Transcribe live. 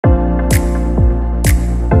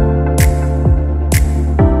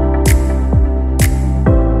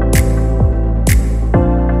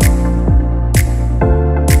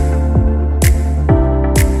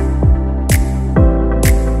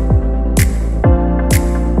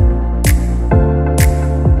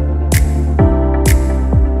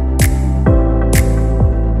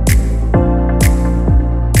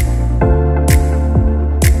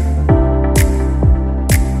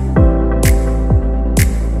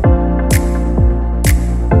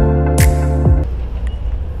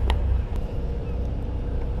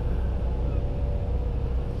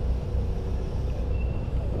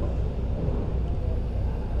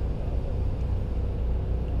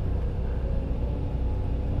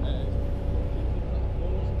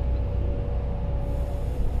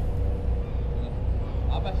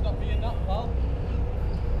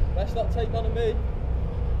Let's not take that on me.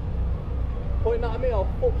 Pointing that at me, I'll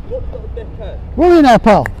fuck you up, little dickhead. What are you now,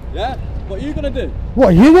 pal? Yeah? What are you gonna do? What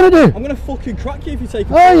are you gonna do? I'm gonna fucking crack you if you take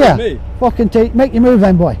a Oh photo yeah. of me. Fucking make your move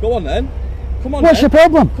then, boy. Go on then. Come on. What's then. your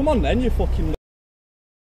problem? Come on then, you fucking.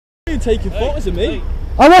 You taking photos of me?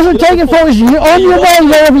 I wasn't taking photos of you. On your way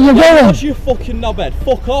wherever you're going. What's you fucking knobhead?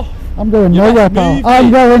 Fuck off. I'm going nowhere, pal. Move,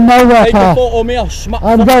 I'm going nowhere, take pal. a photo of me, I'll smack.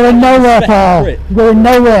 I'm going nowhere, pal. I'm going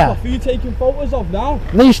nowhere. Who are you taking photos of now?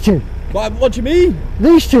 These two. What do you mean?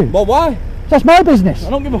 These two. Well, why? That's my business. I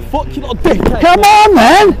don't give a fuck, you little dickhead. Come on,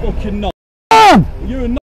 man. Fucking knob. Come on. You're a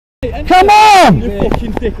knob. Come on. You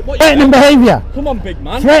fucking dick. What, Threatening behaviour. Come on, big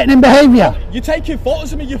man. Threatening behaviour. You're taking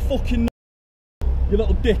photos of me, you fucking knob. You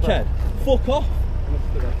little dickhead. Fuck off.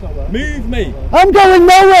 Move me. I'm going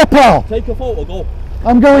nowhere, pal. Take a photo, go.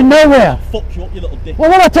 I'm going nowhere. Fuck you up, you little dickhead. Well,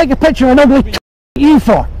 what I take a picture of an ugly you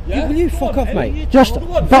for? Yeah? Will you fuck off, mate? Just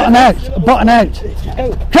button out. Button out.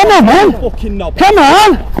 Come on, man. Fucking knob. Come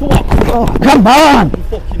on. Go on. Oh, come on. You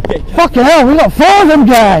fucking dickhead. Fucking hell, we got 4 of them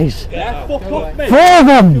guys. Yeah, fuck off, mate. 4 of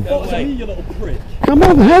them. Photos of me, you little prick. Come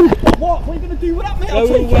on, man. What? What are you going to do with that, mate? I'll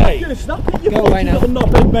Go take it. away. You're going to snap it, you Go fucking away now. little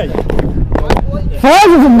knobhead, mate.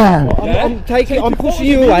 5 of them now. I'm pushing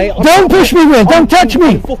you away. Don't push me, Will. Don't touch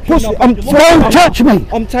me. Don't touch me.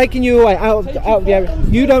 I'm taking you away out of the area.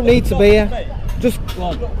 You don't need to be here. Just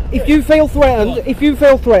if you feel threatened,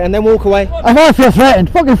 then walk away. If I feel threatened,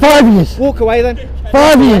 fucking 5 of yous. Walk away then.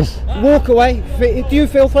 5 of yous. Walk away. Do you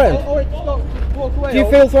feel threatened? Do you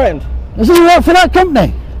feel threatened? Does he work for that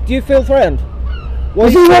company? Do you feel threatened?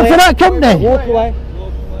 Does he work for that company? Walk away.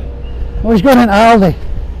 Oh, he's going into Aldi.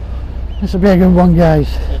 This will be a good one, guys.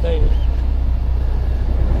 Do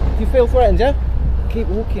you feel threatened? Yeah. Keep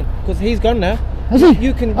walking, because he's gone now. Is he?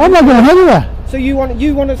 You can. I'm not going anywhere. So you want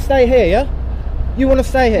to stay here? Yeah. You want to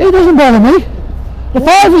stay here? He doesn't bother me. The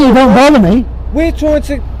 5 of you don't bother me. We're trying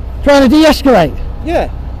to. Trying to de-escalate.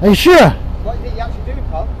 Yeah. Are you sure? What are you actually doing,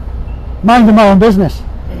 pal? Minding my own business.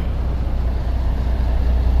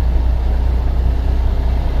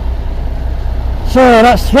 So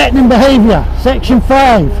that's threatening behaviour, section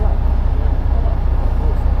 5.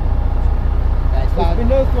 There's been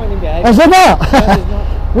no threatening behaviour. Is there not? There's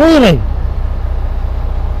not. Really?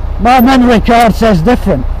 My memory card says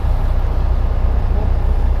different.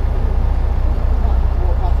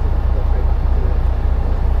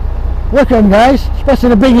 Look at him, guys, especially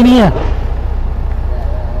the big in here.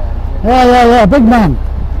 Yeah, big man. To be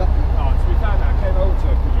fair, I came over to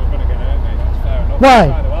because you were going to get hurt, mate. That's fair enough.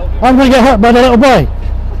 Why? I'm going to get hurt by the little boy.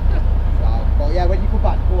 But yeah, when you come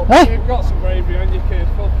back, go up. Eh? You've got some bravery on your kid,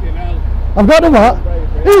 fucking hell. I've got the what?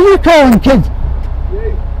 Who are you calling, kid?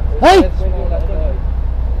 You. Hey?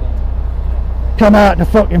 Come out to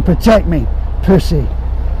fucking protect me, pussy.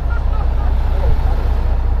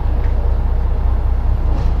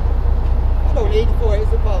 No need for it, is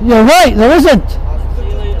there, pal? You're right, there isn't. Just go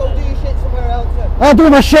do your shit somewhere else. I'll do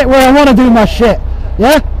my shit where I want to do my shit.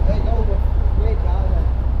 Yeah? There you go. Weird guy,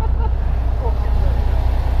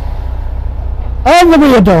 I'm the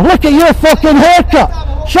weirdo. Look at your fucking haircut.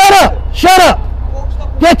 Shut up! Shut up!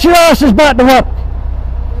 Get your asses back to work.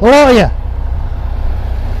 A lot of you.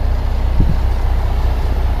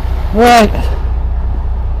 Right.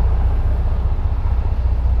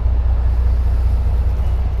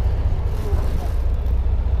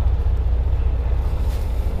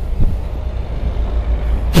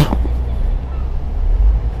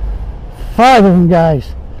 Five of them,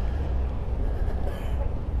 guys.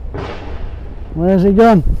 Where's he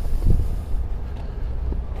gone?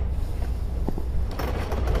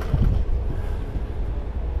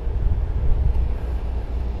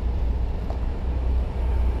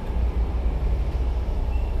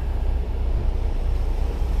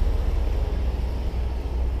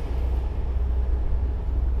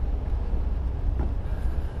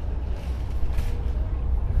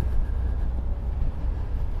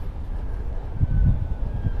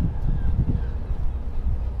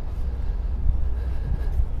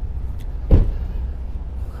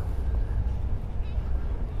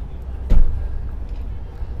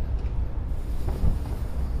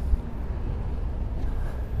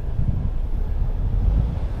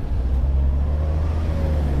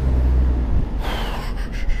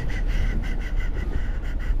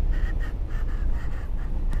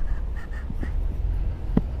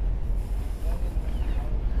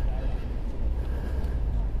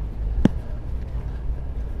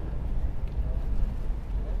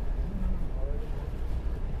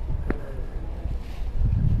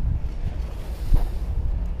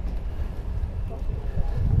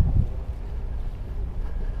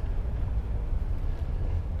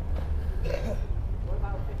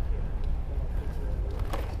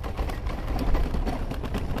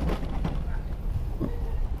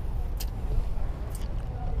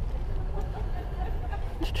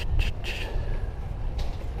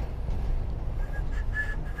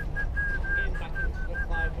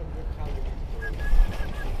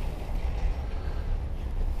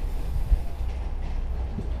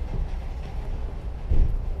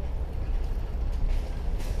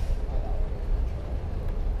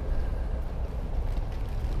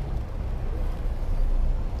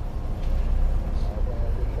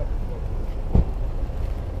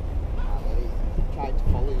 Trying to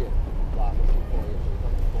follow you, like looking for you, so he's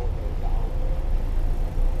on the phone here, get out.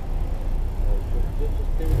 So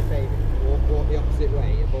just do me a favour, walk the opposite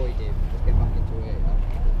way, avoid him, just get back into it.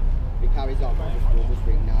 If he carries on, we'll just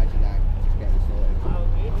ring 99, just get it sorted.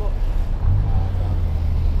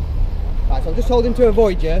 Right, so I've just told him to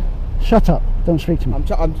avoid you. Shut up. Don't speak to me.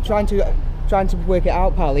 I'm trying to work it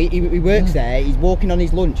out, pal. He works there, he's walking on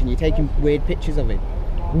his lunch and you're taking weird pictures of him.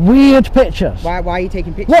 Weird pictures? Why are you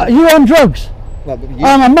taking pictures? What, are you on drugs? Well,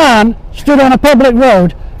 I'm a man stood on a public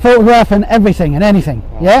road photographing everything and anything,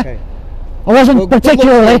 yeah? Okay. I wasn't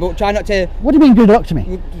particularly... But try not to... What do you mean good luck to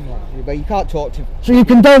me? But you can't talk to... So you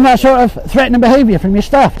condone that sort of threatening behaviour from your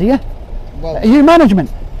staff, do you? Well, Are you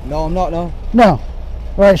management? no, I'm not, no. No.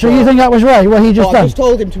 Right, so you think that was right, what he just Well, done? I just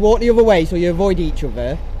told him to walk the other way so you avoid each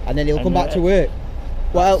other and then he'll come back to work.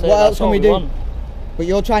 What else can we do? But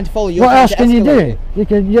you're trying to follow... What else can you do?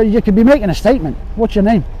 You could be making a statement. What's your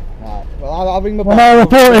name? Right. Well, I'll ring my When boss. I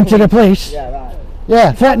report him to the police. Yeah, right.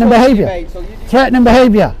 Yeah, threatening That's what you behaviour. made, so you do- Threatening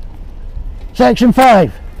behaviour. Section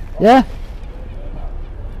 5. Yeah?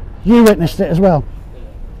 You witnessed it as well.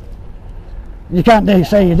 You can't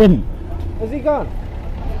say you didn't. Has he gone?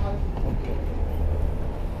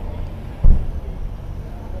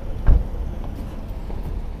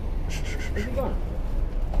 Has he gone?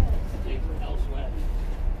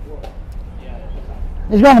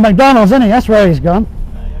 He's gone to McDonald's, isn't he? That's where he's gone.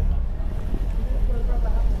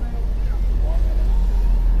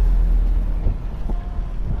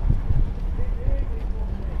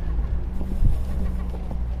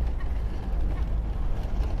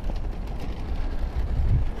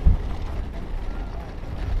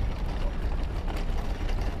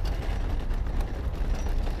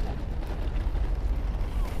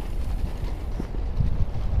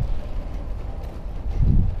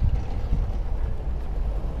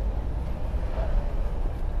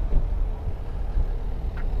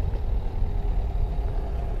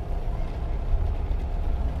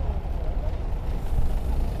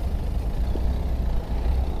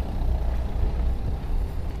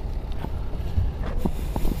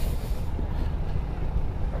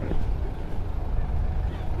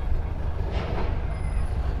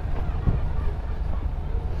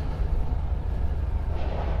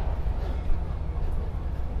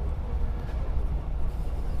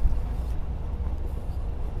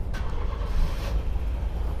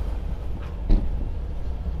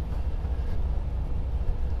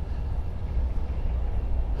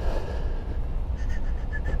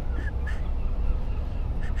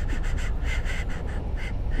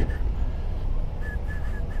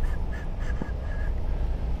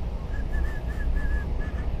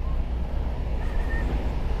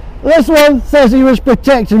 This one says he was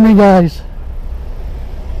protecting me, guys.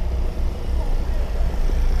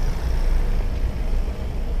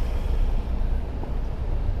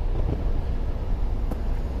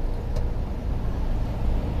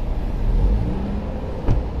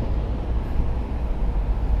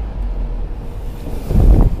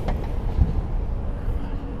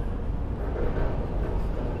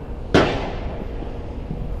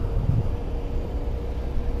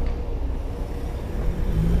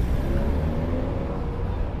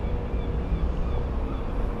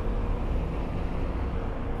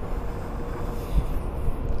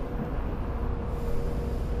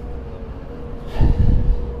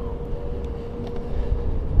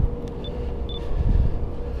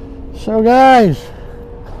 So guys,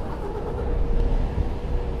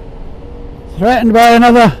 threatened by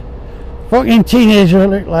another fucking teenager it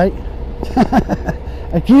looked like,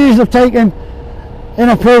 accused of taking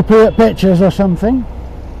inappropriate pictures or something.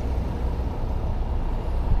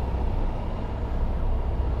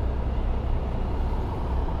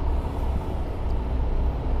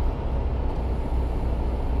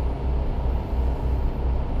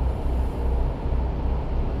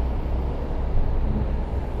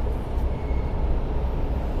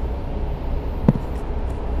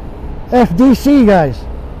 FDC, guys.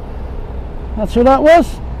 That's who that was?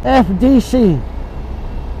 FDC.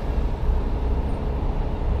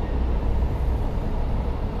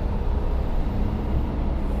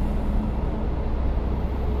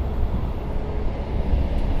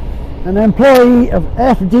 An employee of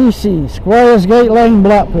FDC, Squires Gate Lane,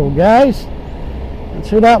 Blackpool, guys. That's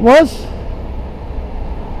who that was.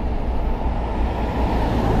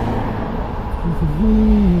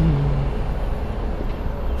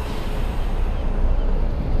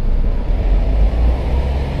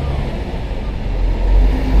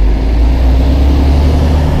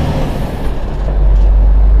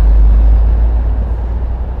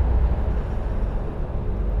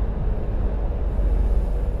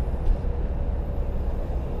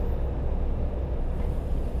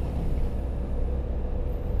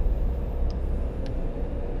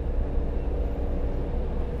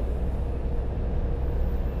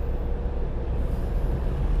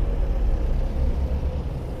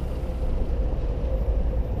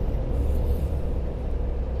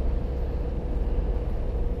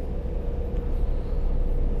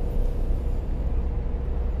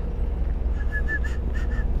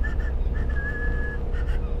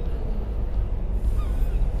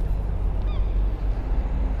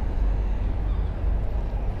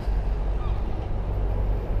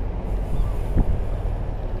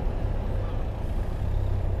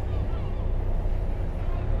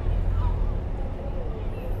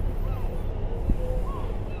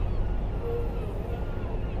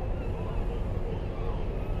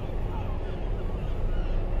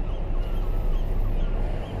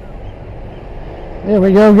 Here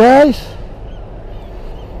we go, guys.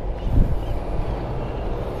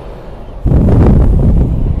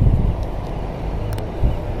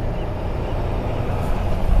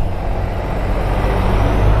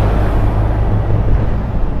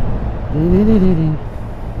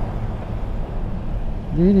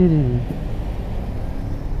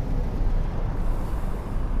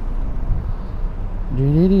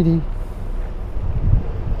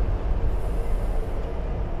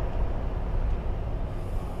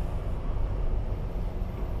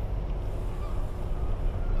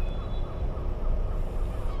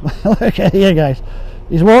 Look at here, guys.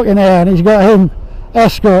 He's walking here and he's got him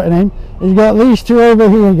escorting him. He's got these two over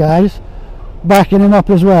here, guys, backing him up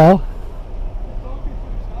as well.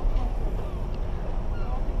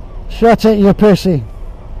 Shut it, you pussy.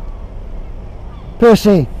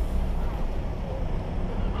 Pussy.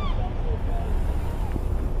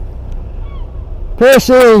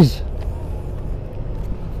 Pussies.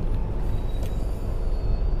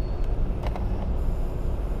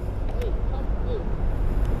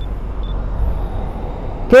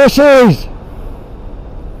 Pussies!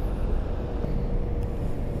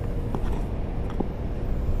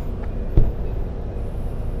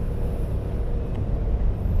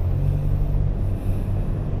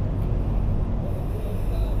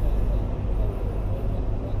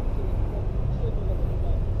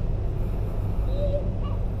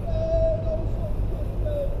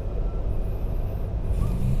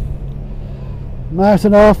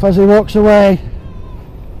 Mouthing off as he walks away.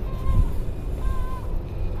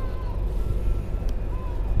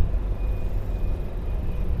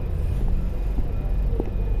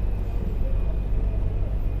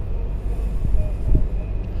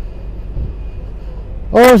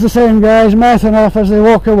 Always the same, guys, mouthing off as they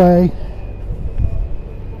walk away.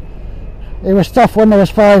 He was tough when there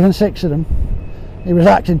was 5 and 6 of them. He was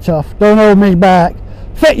acting tough. Don't hold me back.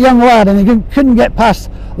 Fit young lad, and he couldn't get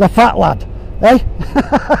past the fat lad. Eh?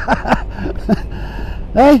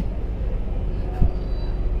 Eh?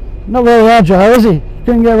 Not very agile, is he?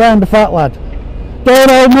 Couldn't get around the fat lad.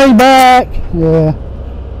 Don't hold me back! Yeah.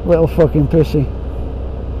 Little fucking pussy.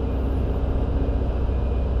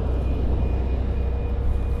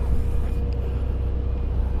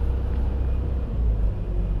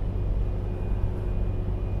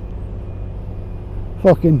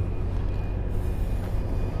 Fucking.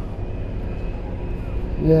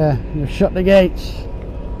 Yeah, you've shut the gates.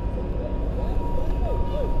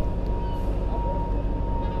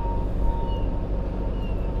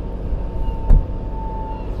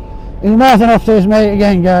 He's mouthing off to his mate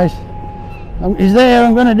again, guys. He's there,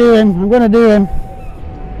 I'm going to do him, I'm going to do him.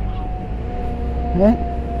 Yeah?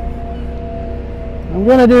 I'm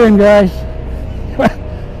going to do him, guys.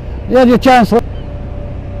 You had your chance.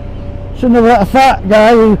 Shouldn't have let a fat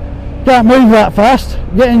guy who can't move that fast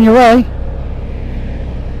get in your way.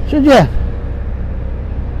 Should you?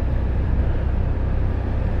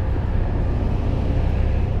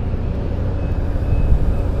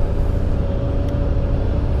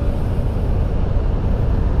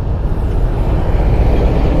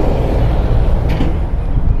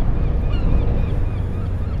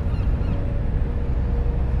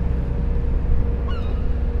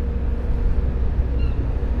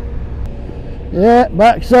 Yeah,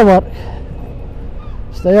 back to work.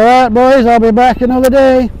 Stay alright, boys, I'll be back another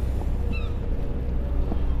day.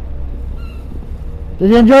 Did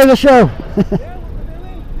you enjoy the show?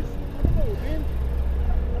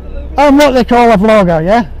 I'm what they call a vlogger,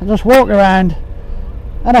 yeah? I just walk around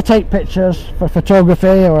and I take pictures for photography,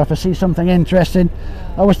 or if I see something interesting.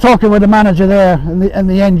 I was talking with the manager there in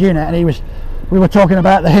the end unit, and we were talking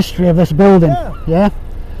about the history of this building, yeah?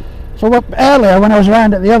 So earlier when I was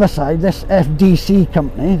around at the other side, this FDC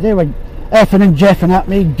company, they were effing and jeffing at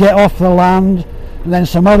me, get off the land, and then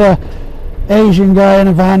some other Asian guy in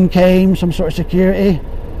a van came, some sort of security,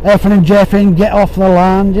 effing and jeffing, get off the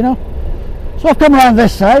land, you know. So I've come around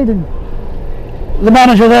this side, and the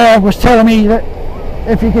manager there was telling me that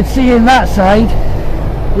if you could see in that side,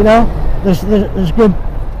 you know, there's good,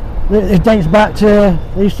 it dates back to,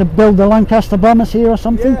 they used to build the Lancaster bombers here or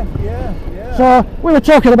something. Yeah. So we were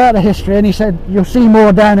talking about the history, and he said you'll see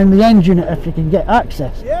more down in the end unit if you can get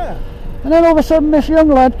access. Yeah. And then all of a sudden this young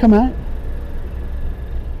lad come out.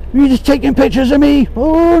 You're just taking pictures of me,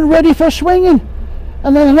 oh, ready for swinging.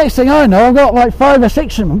 And then the next thing I know, I've got like 5 or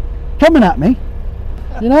 6 of them coming at me,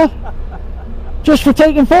 you know, just for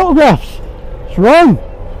taking photographs. It's wrong.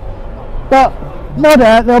 But no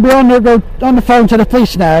doubt they'll be on the phone to the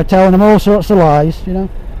police now, telling them all sorts of lies, you know.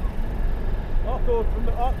 I thought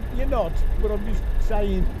you're not, but I'm just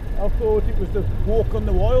saying, I thought it was the walk on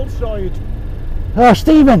the wild side. Oh,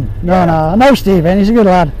 Stephen. No, I know Stephen, he's a good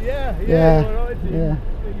lad. Yeah. All right, yeah.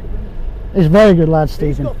 He's a very good lad,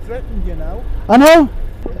 Stephen. He's not threatened, you know. I know.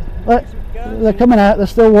 Look, they're coming out, they're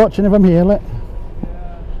still watching if I'm here, look.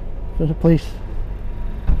 Yeah. There's the police.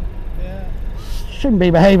 Yeah. Shouldn't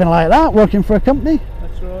be behaving like that, working for a company.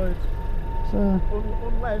 That's right. So,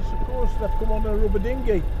 Unless, of course, they've come on a rubber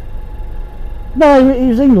dinghy. no, he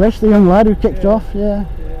was English, the young lad who kicked off, yeah.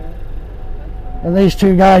 And these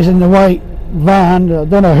 2 guys in the white van, I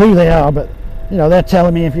don't know who they are, but you know, they're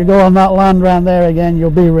telling me if you go on that land round there again, you'll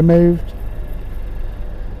be removed.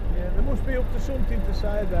 Yeah, they must be up to something to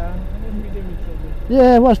say there. They must be doing something.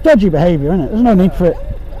 Yeah, well, it's dodgy behaviour, isn't it? There's no need for it.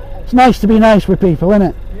 It's nice to be nice with people, isn't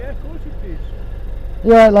it? Yeah, of course it is.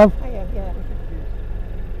 You alright, love? Yeah.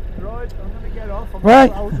 Right, I'm going to get off. I'm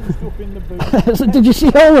Right. out and stuff in the booth. So did you see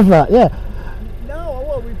all of that? Yeah. No,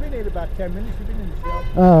 well, we've been here about 10 minutes. We've been in the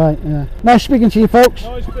shop. Alright, yeah. Nice speaking to you folks.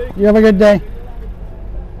 Nice speaking. You have a good day.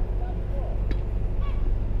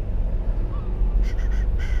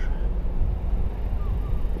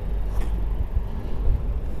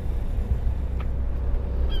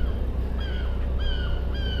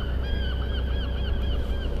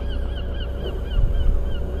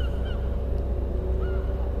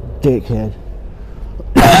 Dickhead.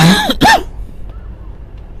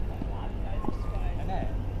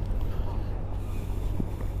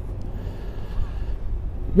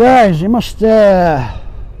 Guys, you must do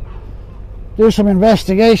some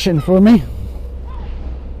investigation for me.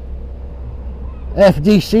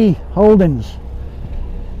 FDC Holdings,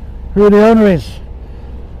 who the owner is,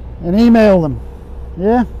 and email them,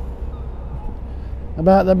 yeah,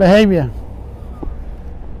 about their behaviour.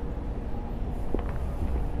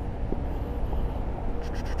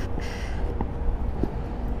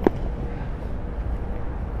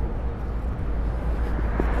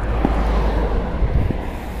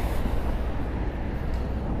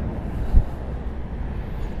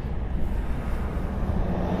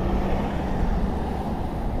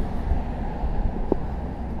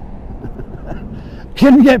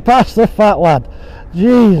 Couldn't get past the fat lad.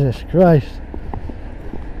 Jesus Christ.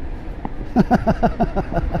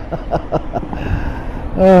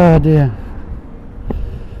 Oh dear.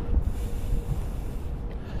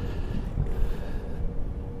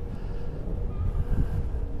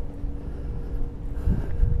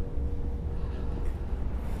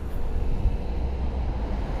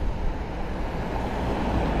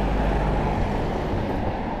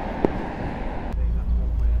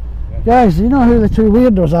 Guys, do you know who the 2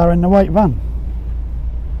 weirdos are in the white van?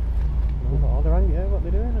 Oh, they're hanging, what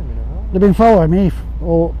they're doing hanging about? They've been following me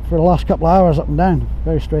for the last couple of hours up and down.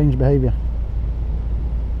 Very strange behaviour.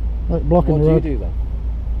 Like blocking the road. What do you do then?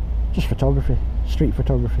 Just photography, street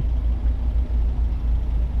photography.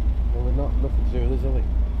 Well, they're not nothing to do with us, are they?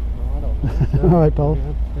 No, I don't know. Alright, Paul.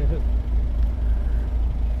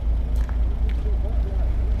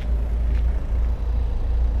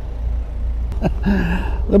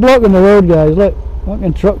 They're blocking the road, guys. Look,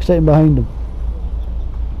 fucking truck sitting behind them.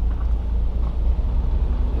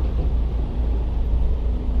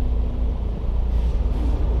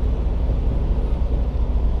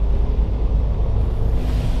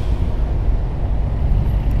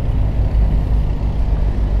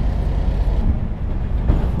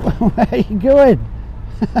 Where are you going?